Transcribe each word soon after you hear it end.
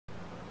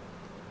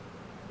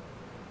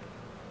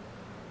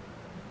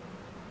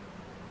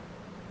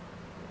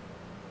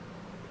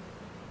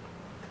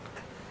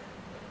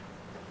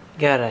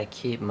Gotta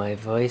keep my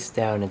voice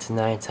down. It's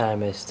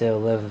nighttime. I still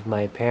live with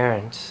my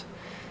parents.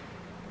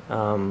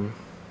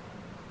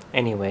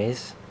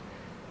 Anyways.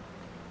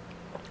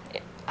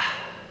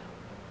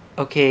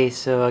 Okay,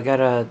 so I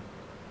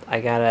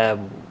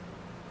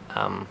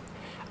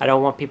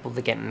don't want people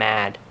to get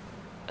mad.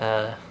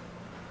 I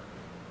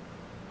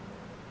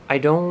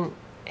don't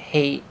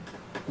hate,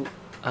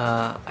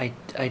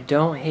 I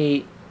don't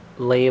hate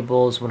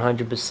labels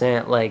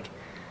 100%, like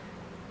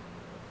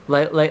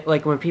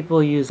when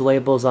people use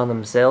labels on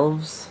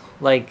themselves,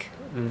 like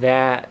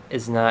that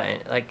is not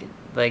like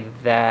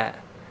that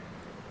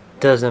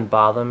doesn't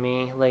bother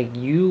me. Like,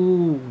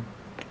 you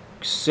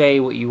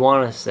say what you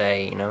want to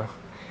say, you know.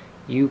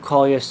 You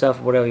call yourself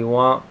whatever you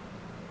want,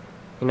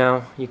 you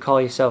know. You call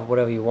yourself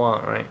whatever you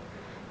want, right?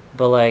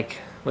 But like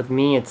with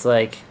me, it's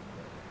like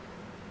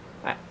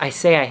I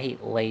say I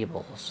hate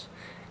labels.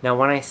 Now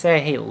when I say I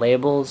hate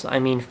labels, I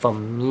mean for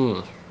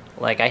me.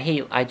 Like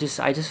I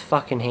just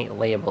fucking hate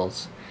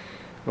labels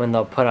when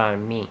they'll put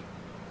on me.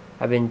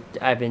 I've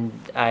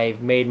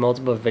made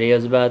multiple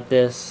videos about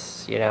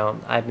this, you know.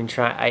 I've been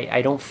trying,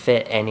 I don't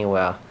fit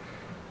anywhere.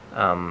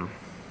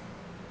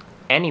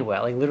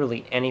 Anywhere, like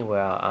literally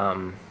anywhere.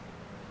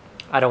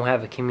 I don't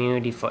have a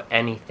community for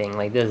anything.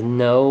 Like there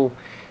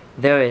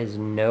is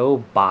no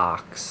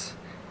box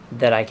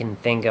that I can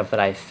think of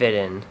that I fit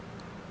in.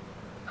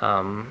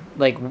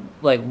 Like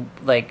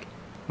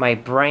my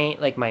brain,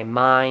 like my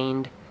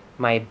mind,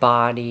 my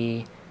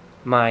body,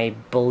 my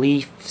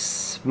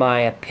beliefs, my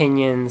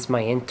opinions,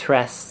 my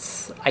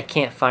interests. I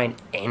can't find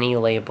any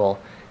label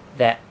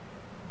that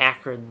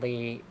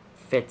accurately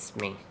fits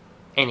me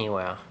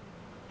anywhere.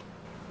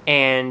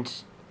 And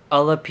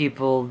other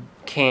people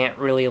can't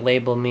really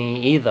label me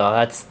either.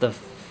 That's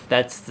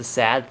the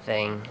sad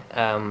thing.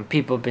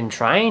 People have been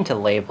trying to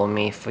label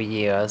me for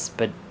years,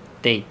 but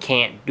they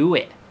can't do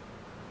it.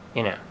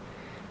 You know,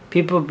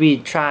 people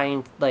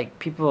try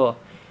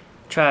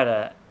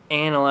to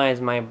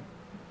analyze my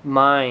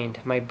mind,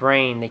 my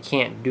brain. They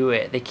can't do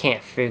it. They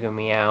can't figure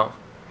me out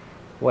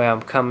where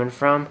I'm coming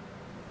from.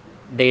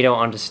 They don't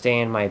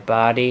understand my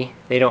body.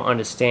 They don't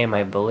understand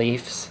my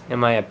beliefs and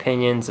my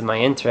opinions and my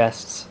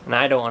interests, and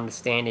I don't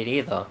understand it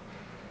either.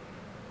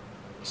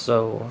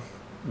 So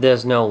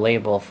there's no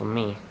label for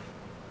me.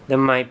 There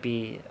might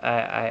be,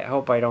 I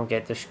hope I don't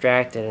get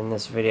distracted in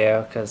this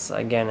video, because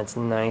again, it's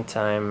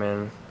nighttime,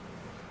 and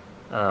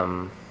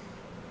I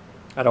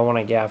don't want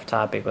to get off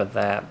topic with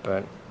that,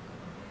 but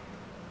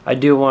I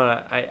do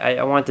want to,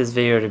 I want this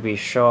video to be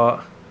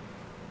short.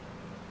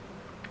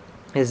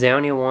 Is there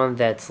anyone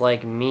that's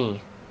like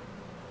me?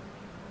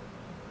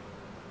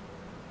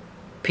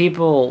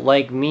 People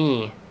like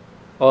me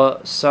are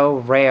so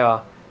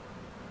rare.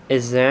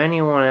 Is there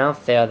anyone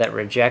out there that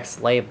rejects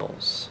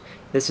labels?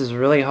 This is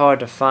really hard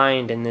to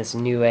find in this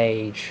new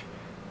age.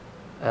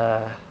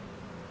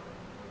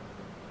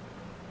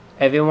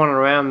 Everyone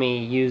around me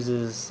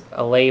uses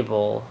a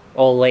label,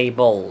 or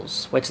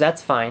labels, which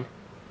that's fine.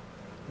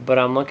 But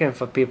I'm looking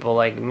for people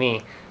like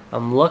me.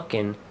 I'm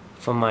looking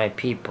for my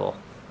people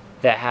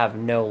that have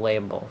no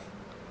label.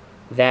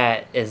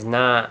 That is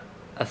not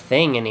a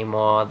thing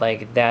anymore.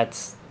 Like,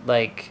 that's,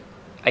 like,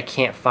 I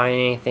can't find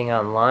anything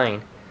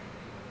online.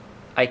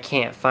 I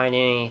can't find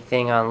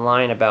anything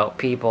online about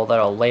people that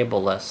are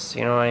labelless,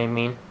 you know what I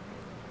mean?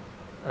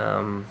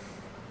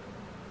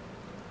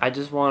 I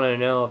just want to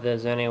know if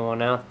there's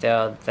anyone out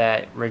there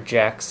that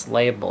rejects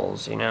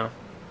labels, you know?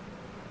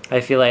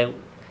 I feel like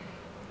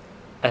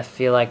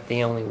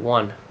the only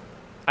one.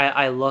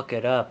 I look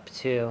it up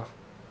too.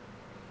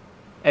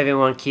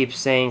 Everyone keeps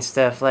saying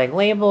stuff like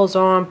labels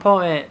are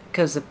important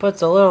because it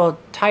puts a little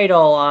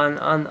title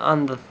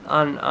on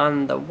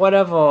the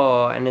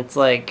whatever, and it's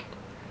like,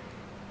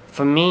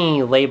 for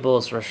me,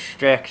 labels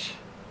restrict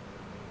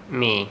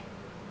me.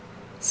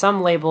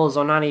 Some labels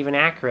are not even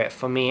accurate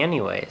for me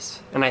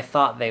anyways, and I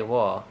thought they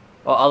were,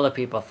 or other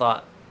people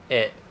thought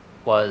it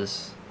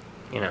was,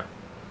 you know.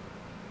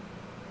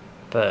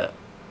 But,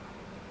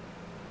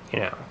 you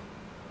know,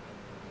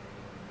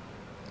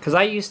 because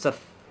I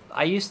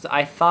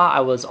thought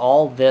I was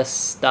all this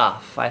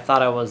stuff. I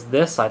thought I was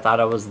this, I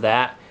thought I was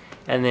that,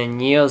 and then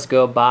years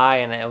go by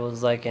and it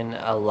was like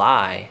a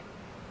lie.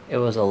 It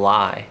was a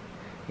lie,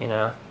 you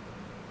know?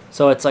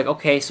 So it's like,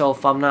 okay, so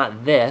if I'm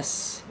not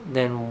this,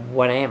 then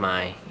what am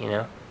I, you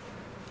know?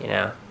 You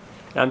know?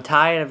 And I'm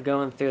tired of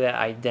going through that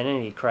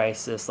identity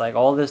crisis. Like,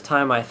 all this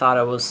time I thought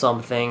I was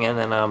something and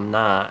then I'm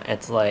not.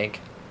 It's like,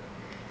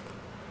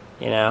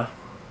 you know?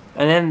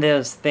 And then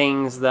there's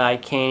things that I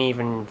can't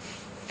even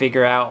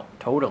figure out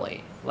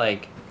totally.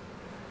 Like,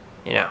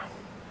 you know,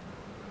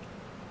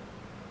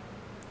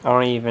 I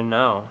don't even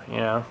know, you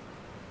know?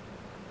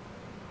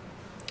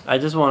 I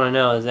just want to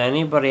know, is there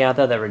anybody out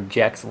there that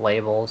rejects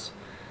labels?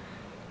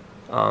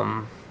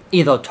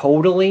 Either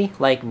totally,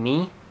 like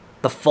me,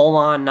 the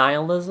full-on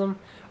nihilism,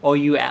 or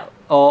you at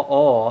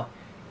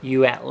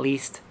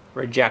least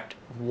reject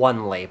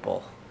one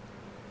label.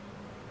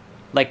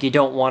 Like, you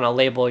don't want to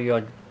label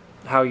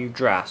how you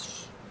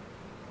dress,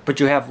 but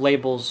you have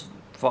labels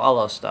for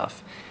other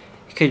stuff.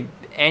 It could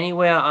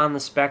anywhere on the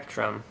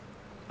spectrum.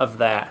 of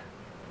that.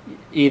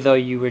 Either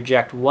you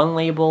reject one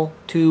label,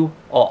 two,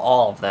 or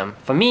all of them.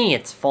 For me,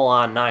 it's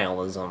full-on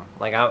nihilism.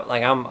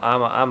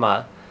 I'm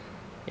a,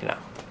 you know,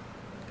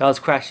 I was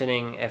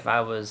questioning if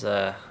I was,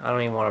 I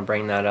don't even want to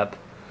bring that up,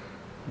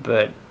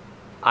 but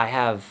I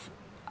have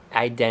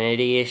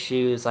identity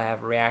issues, I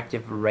have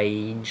reactive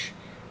rage,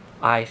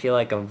 I feel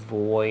like a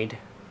void.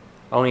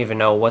 I don't even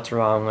know what's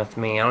wrong with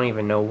me, I don't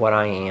even know what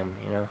I am,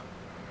 you know?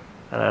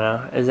 I don't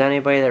know. Is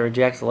anybody that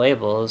rejects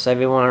labels?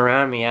 Everyone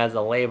around me has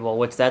a label,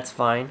 which that's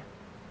fine.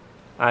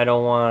 I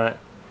don't want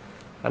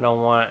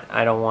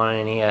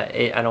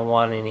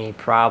any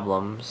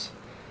problems.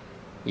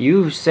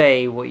 You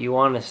say what you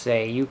want to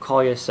say. You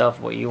call yourself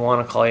what you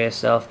want to call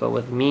yourself. But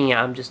with me,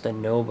 I'm just a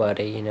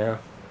nobody, you know?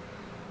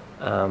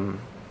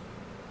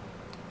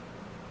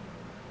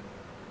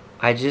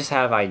 I just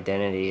have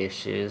identity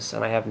issues,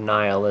 and I have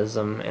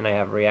nihilism, and I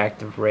have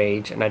reactive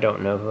rage, and I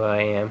don't know who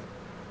I am.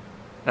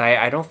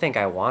 I don't think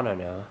I want to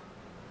know.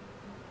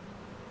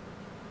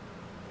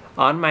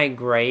 On my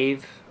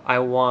grave, I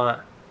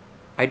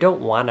don't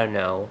want to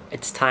know.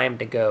 It's time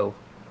to go.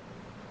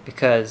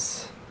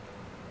 Because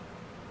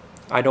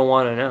I don't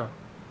want to know.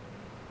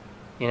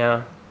 You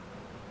know?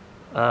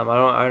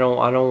 I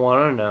don't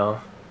want to know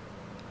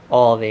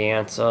all the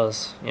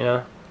answers, you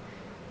know?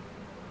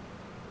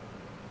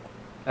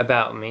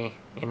 About me,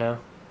 you know?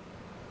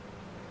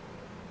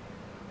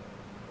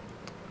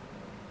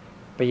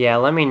 But yeah,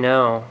 let me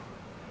know.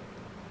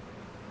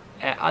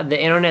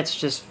 The internet's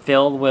just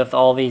filled with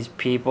all these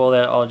people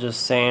that are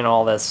just saying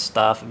all this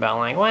stuff about,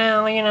 like,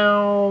 well, you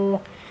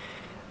know,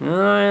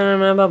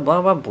 blah,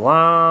 blah, blah,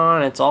 blah,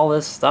 and it's all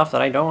this stuff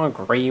that I don't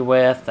agree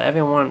with.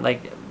 Everyone,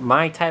 like,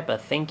 my type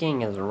of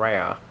thinking is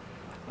rare.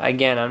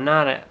 Again, I'm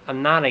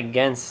not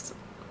against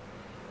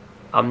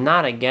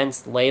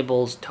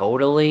labels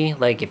totally.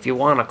 Like, if you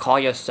want to call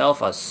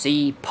yourself a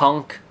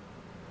C-punk,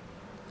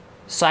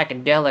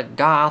 psychedelic,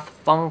 goth,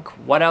 funk,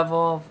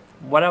 whatever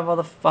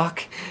the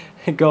fuck,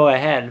 go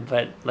ahead.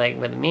 But like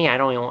with me, I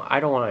don't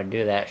want to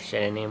do that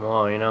shit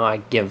anymore, you know? I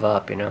give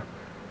up, you know?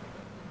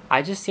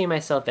 I just see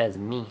myself as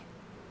me.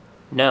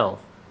 No.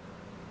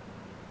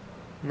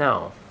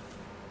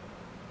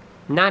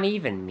 Not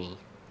even me.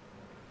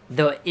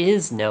 There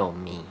is no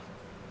me.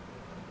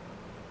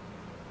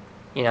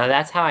 You know,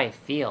 that's how I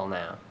feel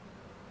now.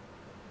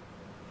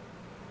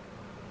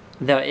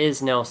 There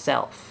is no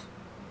self.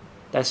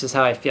 That's just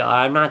how I feel.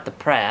 I'm not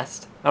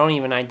depressed. I don't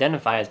even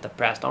identify as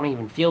depressed. I don't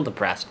even feel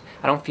depressed.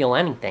 I don't feel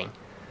anything.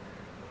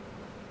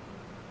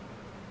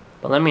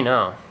 But let me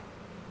know.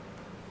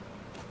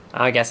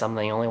 I guess I'm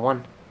the only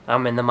one.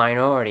 I'm in the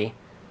minority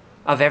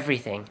of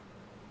everything.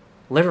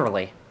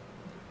 Literally.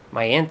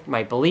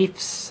 My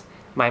beliefs,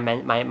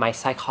 my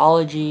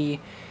psychology,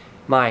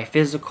 my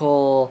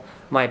physical,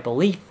 my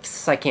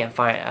beliefs. I can't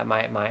find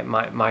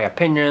my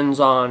opinions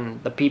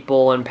on the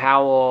people in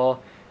power,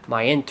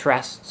 my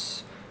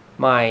interests,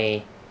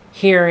 my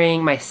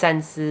hearing, my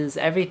senses,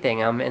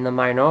 everything. I'm in the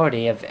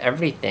minority of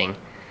everything.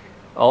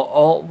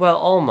 Well,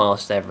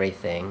 almost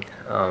everything.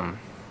 You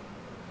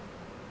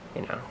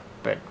know,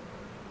 but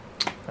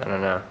I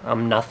don't know.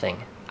 I'm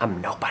nothing.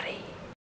 I'm nobody.